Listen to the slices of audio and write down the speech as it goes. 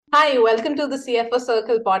Hi, welcome to the CFO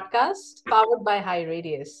Circle Podcast, powered by High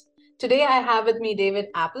Radius. Today, I have with me David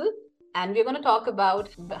Appel, and we're going to talk about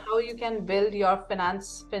how you can build your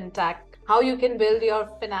finance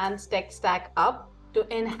tech stack up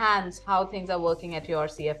to enhance how things are working at your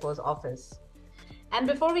CFO's office. And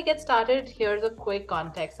before we get started, here's a quick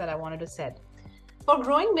context that I wanted to set. For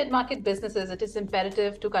growing mid-market businesses, it is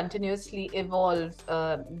imperative to continuously evolve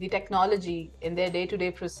the technology in their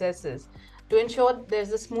day-to-day processes to ensure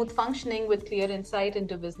there's a smooth functioning with clear insight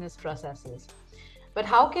into business processes. But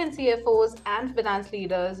how can CFOs and finance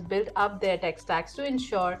leaders build up their tech stacks to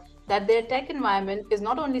ensure that their tech environment is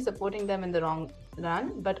not only supporting them in the long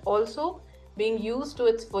run, but also being used to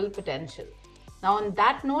its full potential? Now, on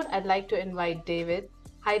that note, I'd like to invite David.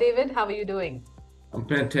 Hi, David. How are you doing? I'm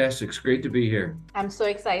fantastic. It's great to be here. I'm so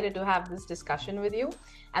excited to have this discussion with you.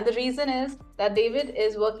 And the reason is that David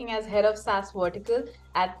is working as head of SaaS Vertical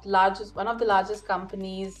at one of the largest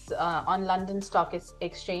companies on London Stock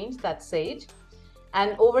Exchange, that's Sage.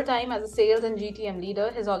 And over time, as a sales and GTM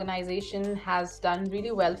leader, his organization has done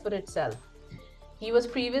really well for itself. He was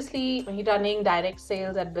previously running direct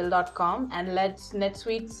sales at Bill.com and led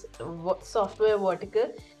NetSuite's software vertical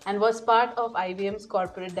and was part of IBM's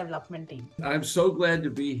corporate development team. I'm so glad to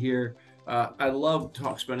be here. I love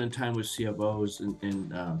spending time with CFOs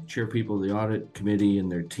and chair people of the audit committee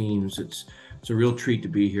and their teams. It's a real treat to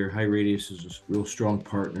be here. High Radius is a real strong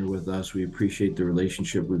partner with us. We appreciate the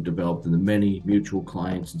relationship we've developed and the many mutual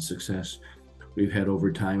clients and success we've had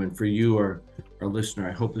over time. And for you, our listener,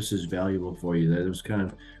 I hope this is valuable for you. That it was kind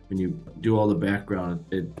of, when you do all the background,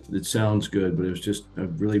 it sounds good, but it was just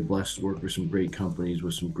really blessed to work with some great companies,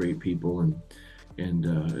 with some great people, and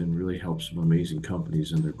really help some amazing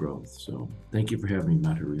companies in their growth. So thank you for having me,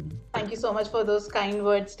 Matarima. Thank you so much for those kind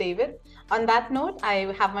words, David. On that note,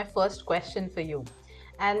 I have my first question for you.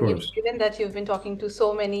 And given that you've been talking to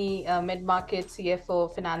so many mid-market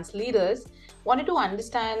CFO finance leaders, wanted to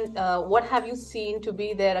understand what have you seen to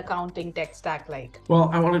be their accounting tech stack like?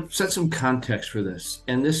 Well, I want to set some context for this.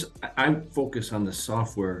 And I focus on the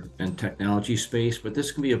software and technology space, but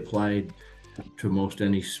this can be applied to most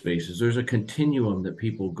any spaces. There's a continuum that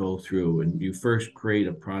people go through, and you first create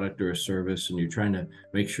a product or a service, and you're trying to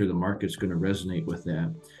make sure the market's going to resonate with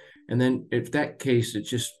that. And then if that case, it's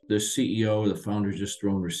just the CEO or the founder's just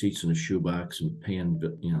throwing receipts in a shoebox and paying,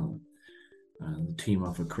 the team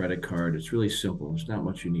off a credit card. It's really simple. There's not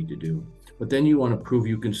much you need to do. But then you want to prove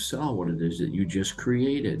you can sell what it is that you just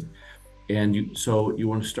created. And so you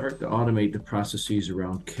want to start to automate the processes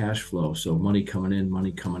around cash flow. So money coming in,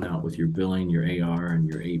 money coming out with your billing, your AR, and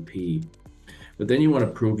your AP. But then you want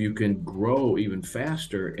to prove you can grow even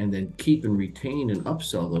faster and then keep and retain and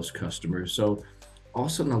upsell those customers. So all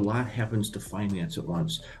of a sudden, a lot happens to finance at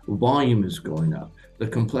once. Volume is going up. The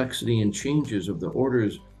complexity and changes of the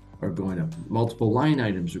orders are going up. Multiple line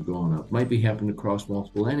items are going up. Might be happening across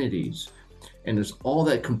multiple entities. And there's all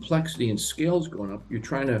that complexity and scales going up. You're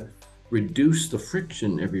trying to reduce the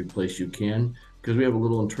friction every place you can, because we have a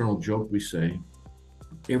little internal joke we say.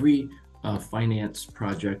 Every finance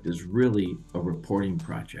project is really a reporting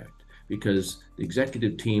project, because the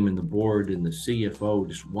executive team and the board and the CFO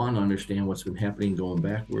just want to understand what's been happening going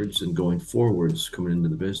backwards and going forwards coming into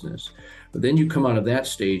the business. But then you come out of that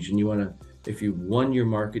stage and you want to, if you've won your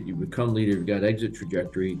market, you become leader, you've got exit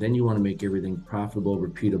trajectory, then you want to make everything profitable,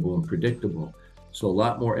 repeatable, and predictable. So a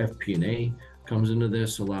lot more FP&A comes into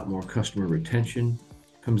this, a lot more customer retention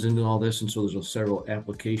comes into all this. And so there's several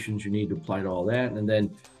applications you need to apply to all that. And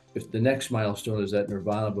then if the next milestone is that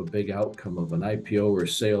nirvana of a big outcome of an IPO or a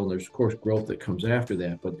sale, and there's of course growth that comes after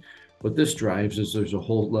that. But what this drives is there's a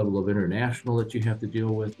whole level of international that you have to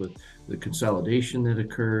deal with the consolidation that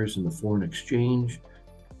occurs and the foreign exchange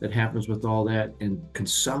that happens with all that, and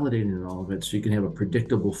consolidating all of it so you can have a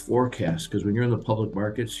predictable forecast. Because when you're in the public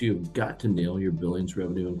markets, you've got to nail your billings,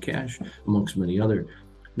 revenue, and cash, amongst many other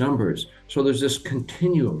numbers. So there's this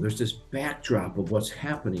continuum, there's this backdrop of what's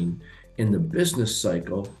happening in the business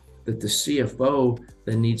cycle that the CFO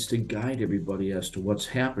then needs to guide everybody as to what's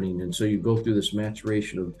happening. And so you go through this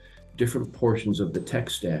maturation of different portions of the tech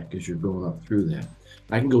stack as you're going up through that.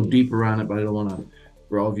 I can go deeper on it, but I don't want to,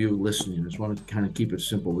 for all of you listening, I just want to kind of keep it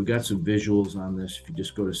simple. We've got some visuals on this. If you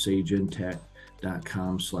just go to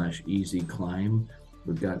sageintacct.com/easyclimb,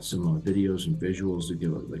 we've got some videos and visuals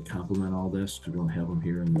that complement all this. We don't have them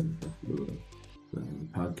here in the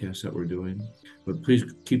podcast that we're doing, but please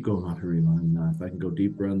keep going on, Harima, and if I can go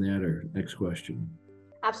deeper on that, or next question.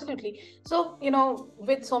 Absolutely. So,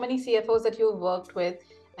 with so many CFOs that you've worked with,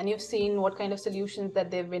 and you've seen what kind of solutions that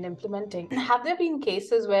they've been implementing, have there been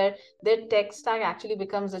cases where their tech stack actually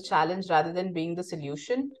becomes a challenge rather than being the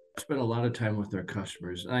solution? spend a lot of time with our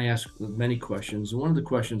customers, and I ask many questions. And one of the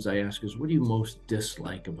questions I ask is, what do you most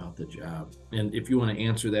dislike about the job? And if you want to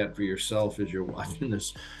answer that for yourself as you're watching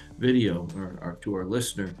this video, or to our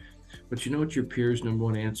listener, but you know what your peers' number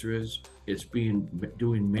one answer is? It's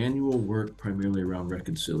doing manual work primarily around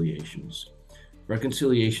reconciliations.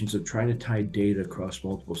 Reconciliations of trying to tie data across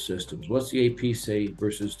multiple systems. What's the AP say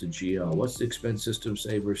versus the GL? What's the expense system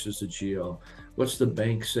say versus the GL? What's the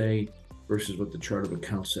bank say versus what the chart of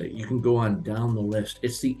accounts say? You can go on down the list.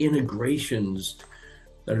 It's the integrations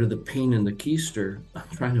that are the pain in the keister of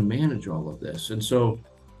trying to manage all of this. And so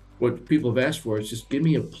what people have asked for is just give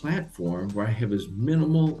me a platform where I have as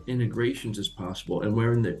minimal integrations as possible, and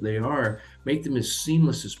where they are, make them as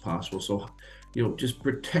seamless as possible. So, just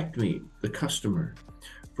protect me, the customer,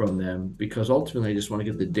 from them, because ultimately I just want to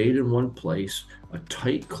get the data in one place, a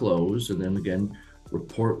tight close, and then again,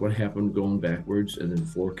 report what happened going backwards, and then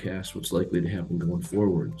forecast what's likely to happen going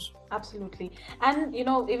forwards. Absolutely. And,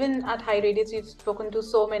 even at High Radius, we've spoken to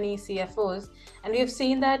so many CFOs, and we've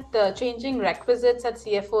seen that changing requisites at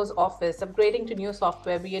CFO's office, upgrading to new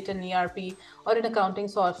software, be it in ERP or in accounting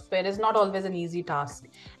software, is not always an easy task,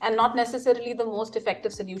 and not necessarily the most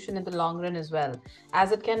effective solution in the long run as well,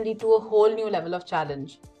 as it can lead to a whole new level of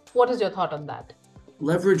challenge. What is your thought on that?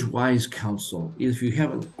 Leverage wise counsel. If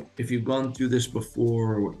you've gone through this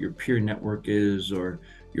before, or what your peer network is, or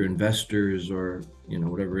your investors, or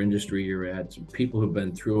whatever industry you're at, some people who've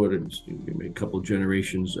been through it, and a couple of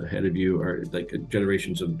generations ahead of you, or like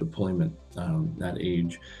generations of deployment, that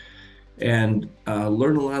age, and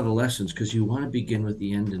learn a lot of the lessons, because you want to begin with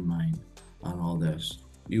the end in mind on all this.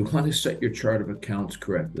 You want to set your chart of accounts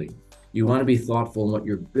correctly. You want to be thoughtful in what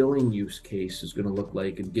your billing use case is going to look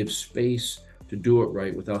like, and give space to do it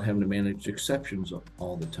right without having to manage exceptions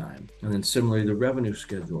all the time. And then similarly, the revenue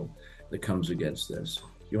schedule that comes against this.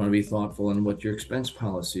 You want to be thoughtful in what your expense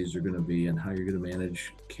policies are going to be, and how you're going to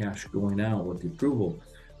manage cash going out, what the approval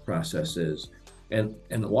process is. And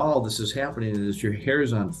while this is happening, as your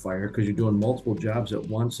hair's on fire because you're doing multiple jobs at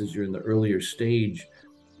once as you're in the earlier stage,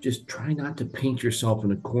 just try not to paint yourself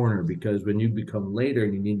in a corner, because when you become later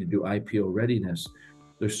and you need to do IPO readiness,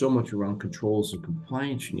 there's so much around controls and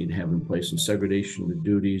compliance you need to have in place, and segregation of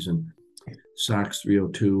duties, and SOX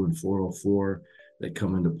 302 and 404 that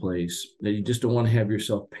come into place, that you just don't want to have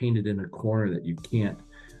yourself painted in a corner that you can't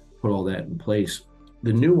put all that in place.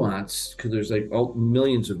 The nuance, because there's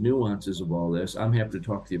millions of nuances of all this. I'm happy to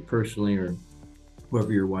talk to you personally, or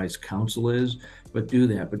whoever your wise counsel is, but do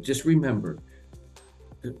that. But just remember,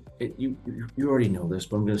 you already know this,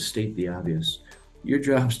 but I'm going to state the obvious. Your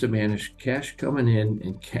job is to manage cash coming in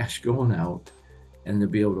and cash going out, and to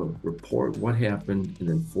be able to report what happened and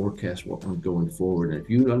then forecast what went going forward. And if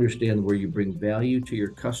you understand where you bring value to your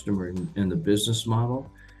customer in the business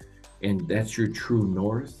model, and that's your true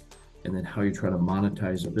north, and then how you try to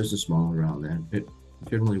monetize a business model around that, it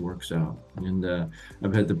generally works out. And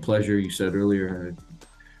I've had the pleasure, you said earlier,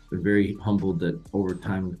 I've been very humbled that over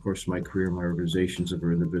time, in the course of my career, my organizations have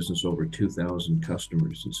been in the business over 2,000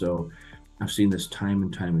 customers. And so I've seen this time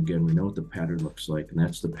and time again. We know what the pattern looks like, and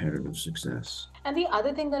that's the pattern of success. And the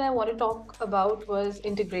other thing that I want to talk about was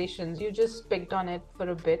integrations. You just picked on it for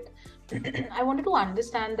a bit. I wanted to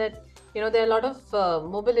understand that, there are a lot of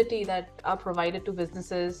mobility that are provided to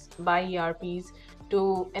businesses by ERPs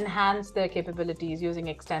to enhance their capabilities using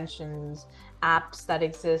extensions, apps that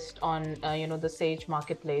exist on, the Sage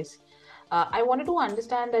marketplace. I wanted to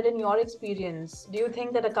understand that in your experience, do you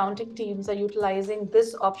think that accounting teams are utilizing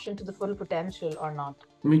this option to the full potential or not?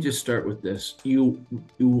 Let me just start with this. You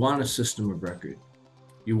want a system of record.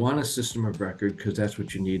 You want a system of record because that's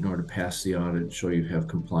what you need in order to pass the audit and show you have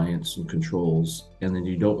compliance and controls. And then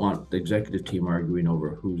you don't want the executive team arguing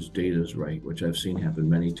over whose data is right, which I've seen happen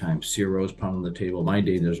many times. CROs pounding the table, my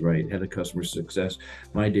data is right. Head of customer success,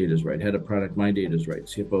 my data is right. Head of product, my data is right.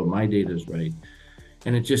 CFO, my data is right.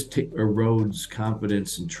 And it just erodes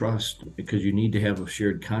confidence and trust, because you need to have a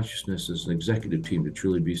shared consciousness as an executive team to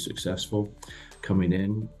truly be successful coming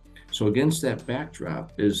in. So against that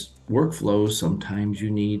backdrop is workflows. Sometimes you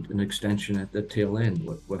need an extension at the tail end.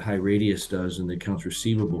 What High Radius does in the accounts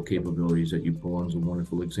receivable capabilities that you pull on is a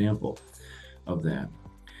wonderful example of that.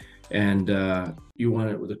 And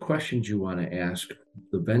the questions you want to ask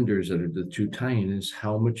the vendors that are the two tie-in is,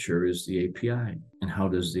 how mature is the API, and how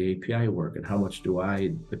does the API work, and how much do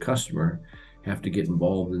I, the customer, have to get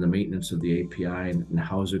involved in the maintenance of the API, and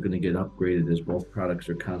how is it going to get upgraded as both products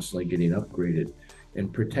are constantly getting upgraded,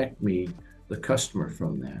 and protect me, the customer,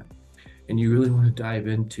 from that. And you really want to dive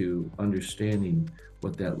into understanding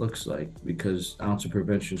what that looks like, because ounce of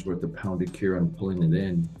prevention is worth a pound of cure on pulling it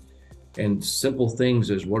in. And simple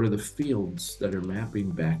things as what are the fields that are mapping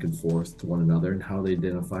back and forth to one another and how they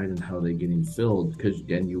identified and how they're getting filled. Because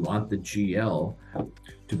again, you want the GL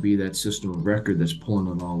to be that system of record that's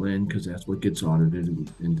pulling it all in, because that's what gets audited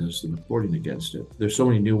and does the reporting against it. There's so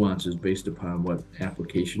many nuances based upon what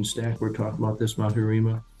application stack we're talking about this,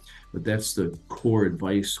 Mahirima, but that's the core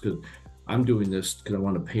advice, because I'm doing this because I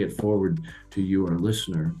want to pay it forward to you, our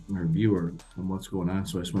listener, our viewer, on what's going on.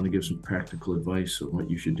 So I just want to give some practical advice on what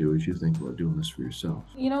you should do as you think about doing this for yourself.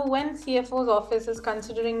 When CFO's office is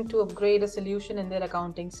considering to upgrade a solution in their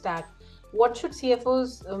accounting stack, what should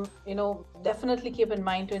CFOs, definitely keep in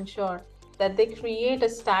mind to ensure that they create a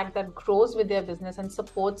stack that grows with their business and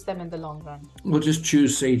supports them in the long run? Well, just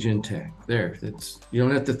choose Sage Intacct. There, you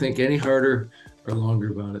don't have to think any harder or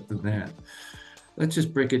longer about it than that. Let's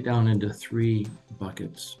just break it down into 3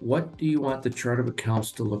 buckets. What do you want the chart of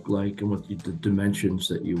accounts to look like, and what the dimensions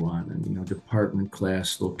that you want, and department,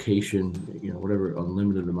 class, location, whatever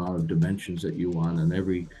unlimited amount of dimensions that you want on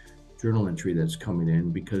every journal entry that's coming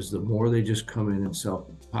in, because the more they just come in and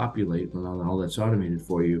self-populate and all that's automated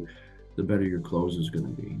for you, the better your close is going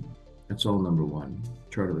to be. That's all number 1,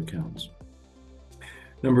 chart of accounts.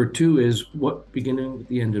 Number 2 is beginning with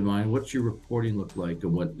the end in mind, what's your reporting look like,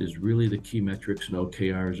 and what is really the key metrics and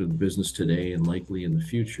OKRs of the business today and likely in the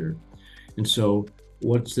future. And so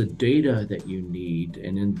what's the data that you need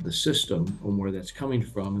and in the system and where that's coming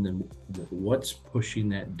from, and then what's pushing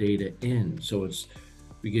that data in. So it's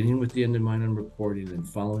beginning with the end in mind on reporting and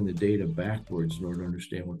following the data backwards in order to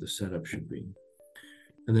understand what the setup should be.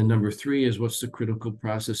 And then number 3 is what's the critical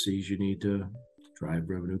processes you need to drive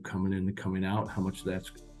revenue coming in and coming out, how much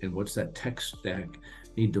that's, and what's that tech stack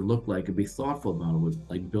need to look like, and be thoughtful about it. With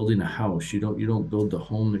like building a house, you don't build the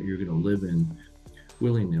home that you're going to live in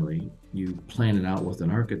willy-nilly. You plan it out with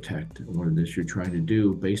an architect and what it is you're trying to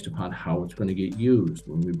do based upon how it's going to get used.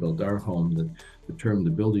 When we built our home, the term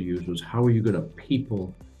the builder used was, how are you going to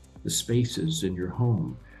people the spaces in your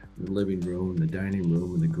home, the living room, the dining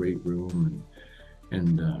room, and the great room,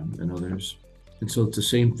 and others. And so it's the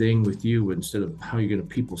same thing with you. Instead of how you're going to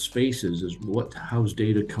people spaces, is how's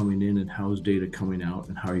data coming in and how's data coming out,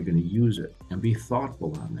 and how are you going to use it, and be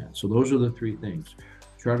thoughtful on that. So those are the 3 things: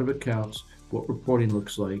 chart of accounts, what reporting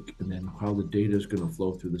looks like, and then how the data is going to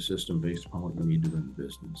flow through the system based upon what you need to run the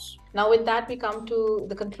business. Now, with that, we come to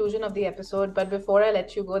the conclusion of the episode. But before I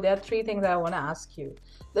let you go, there are 3 things I want to ask you.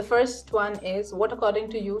 The first one is, what, according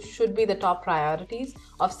to you, should be the top priorities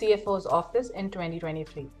of CFO's office in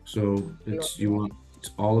 2023? So it's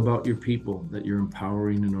all about your people that you're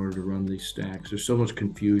empowering in order to run these stacks. There's so much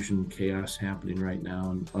confusion, chaos happening right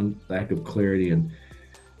now, and lack of clarity. And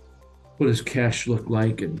what does cash look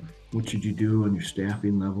like, and what should you do on your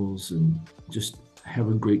staffing levels, and just have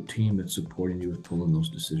a great team that's supporting you with pulling those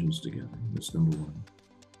decisions together. That's number 1.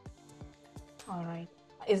 All right.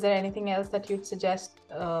 Is there anything else that you'd suggest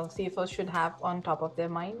CFOs should have on top of their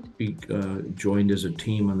mind? Be joined as a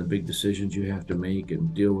team on the big decisions you have to make,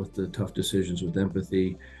 and deal with the tough decisions with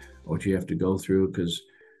empathy, what you have to go through, because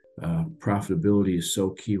profitability is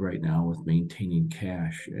so key right now with maintaining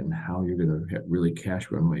cash and how you're going to have really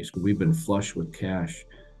cash runways. We've been flush with cash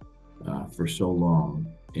for so long,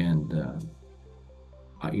 and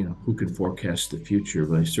who can forecast the future?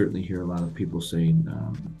 But I certainly hear a lot of people saying,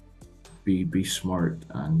 be smart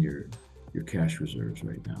on your cash reserves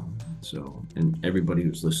right now. So, and everybody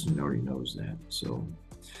who's listening already knows that. So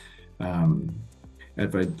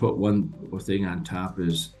if I put one more thing on top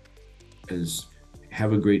is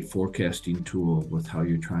have a great forecasting tool with how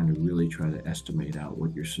you're trying to estimate out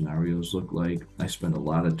what your scenarios look like. I spend a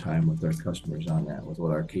lot of time with our customers on that, with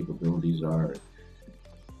what our capabilities are,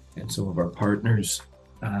 and some of our partners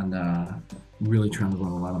on really trying to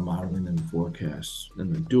run a lot of modeling and forecasts.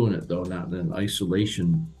 And they're doing it, though, not in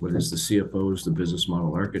isolation, whether it's the CFOs, the business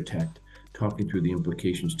model architect, talking through the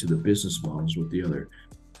implications to the business models with the other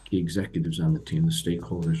key executives on the team, the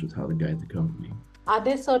stakeholders, with how to guide the company. Are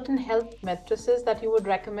there certain health matrices that you would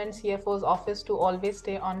recommend CFO's office to always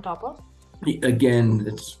stay on top of? Again,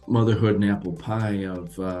 it's motherhood and apple pie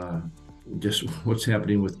of just what's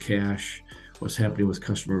happening with cash, what's happening with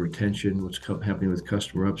customer retention, what's happening with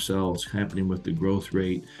customer upsell, what's happening with the growth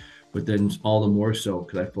rate. But then all the more so,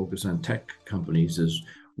 because I focus on tech companies, is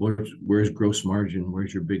where's gross margin,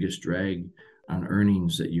 where's your biggest drag on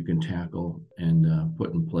earnings that you can tackle and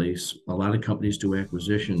put in place. A lot of companies do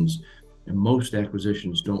acquisitions, and most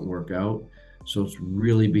acquisitions don't work out. So it's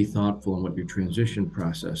really be thoughtful in what your transition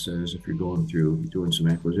process is if you're going through doing some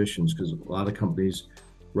acquisitions, because a lot of companies,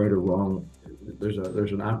 right or wrong,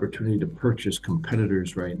 there's an opportunity to purchase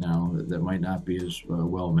competitors right now that might not be as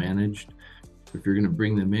well managed. If you're going to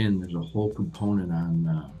bring them in, there's a whole component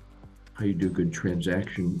on how you do good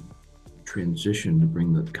transition to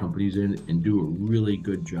bring the companies in and do a really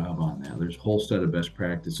good job on that. There's a whole set of best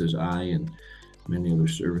practices I and many other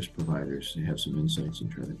service providers have some insights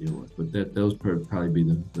and try to deal with. But those probably be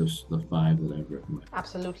the five that I've recommended.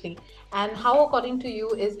 Absolutely. And how, according to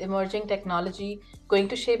you, is emerging technology going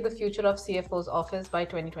to shape the future of CFO's office by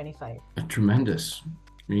 2025? Tremendous. I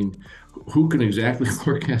mean, who can exactly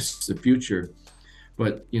forecast the future?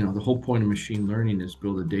 But the whole point of machine learning is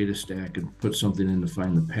build a data stack and put something in to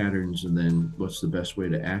find the patterns, and then what's the best way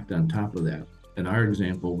to act on top of that. In our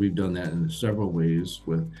example, we've done that in several ways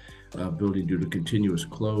with ability to do the continuous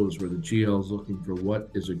close, where the GL is looking for what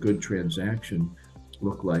is a good transaction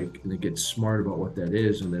look like, and they get smart about what that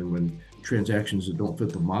is. And then when transactions that don't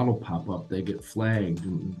fit the model pop up, they get flagged.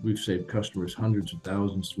 And we've saved customers hundreds of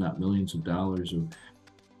thousands, if not millions of dollars of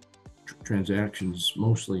transactions,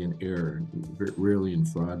 mostly in error, rarely in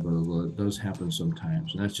fraud, but it does happen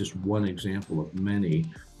sometimes. And that's just one example of many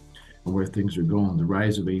and where things are going. The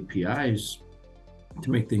rise of APIs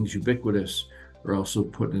to make things ubiquitous are also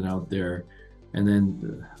putting it out there. And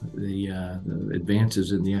then the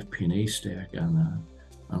advances in the FP&A stack on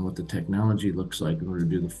what the technology looks like in order to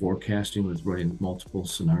do the forecasting with running multiple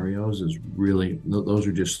scenarios is really, those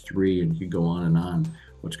are just three, and you can go on and on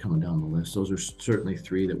what's coming down the list. Those are certainly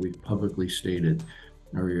three that we've publicly stated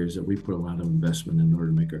are areas that we put a lot of investment in order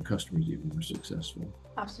to make our customers even more successful.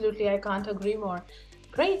 Absolutely, I can't agree more.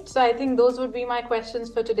 Great. So I think those would be my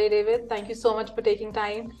questions for today, David. Thank you so much for taking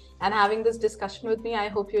time and having this discussion with me. I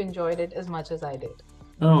hope you enjoyed it as much as I did.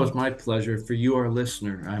 Oh, it's my pleasure. For you, our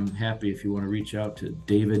listener, I'm happy if you want to reach out to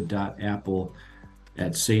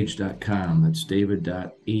david.appel@sage.com. That's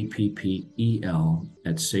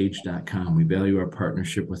david.appel@sage.com. We value our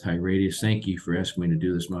partnership with HighRadius. Thank you for asking me to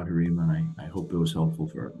do this, Madhurima, and I hope it was helpful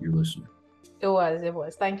for your listener. It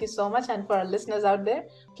was. Thank you so much. And for our listeners out there,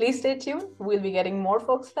 please stay tuned. We'll be getting more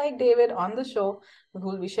folks like David on the show who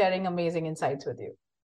will be sharing amazing insights with you.